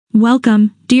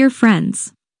Welcome, dear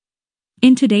friends.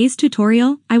 In today's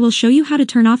tutorial, I will show you how to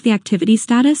turn off the activity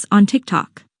status on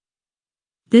TikTok.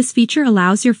 This feature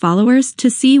allows your followers to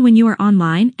see when you are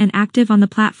online and active on the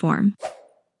platform.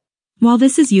 While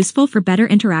this is useful for better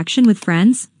interaction with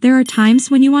friends, there are times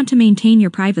when you want to maintain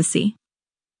your privacy.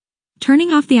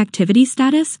 Turning off the activity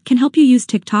status can help you use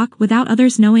TikTok without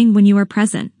others knowing when you are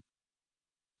present.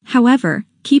 However,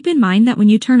 keep in mind that when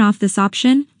you turn off this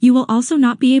option, you will also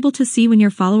not be able to see when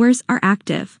your followers are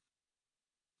active.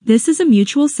 This is a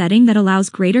mutual setting that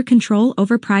allows greater control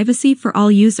over privacy for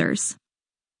all users.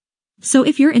 So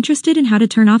if you're interested in how to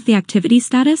turn off the activity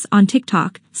status on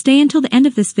TikTok, stay until the end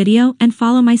of this video and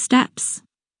follow my steps.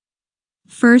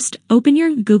 First, open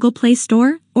your Google Play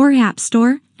Store or App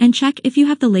Store and check if you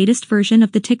have the latest version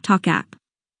of the TikTok app.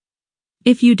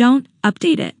 If you don't,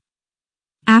 update it.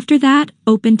 After that,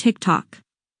 open TikTok.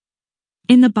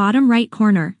 In the bottom right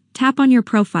corner, tap on your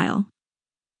profile.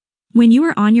 When you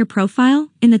are on your profile,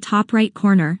 in the top right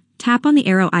corner, tap on the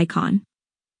arrow icon.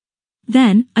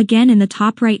 Then, again in the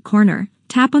top right corner,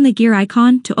 tap on the gear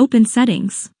icon to open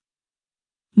settings.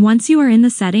 Once you are in the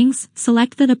settings,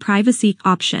 select the privacy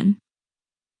option.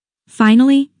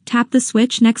 Finally, tap the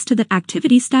switch next to the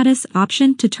activity status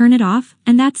option to turn it off,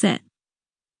 and that's it.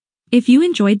 If you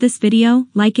enjoyed this video,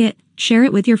 like it, share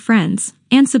it with your friends,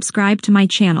 and subscribe to my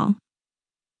channel.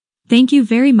 Thank you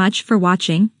very much for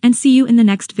watching, and see you in the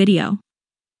next video.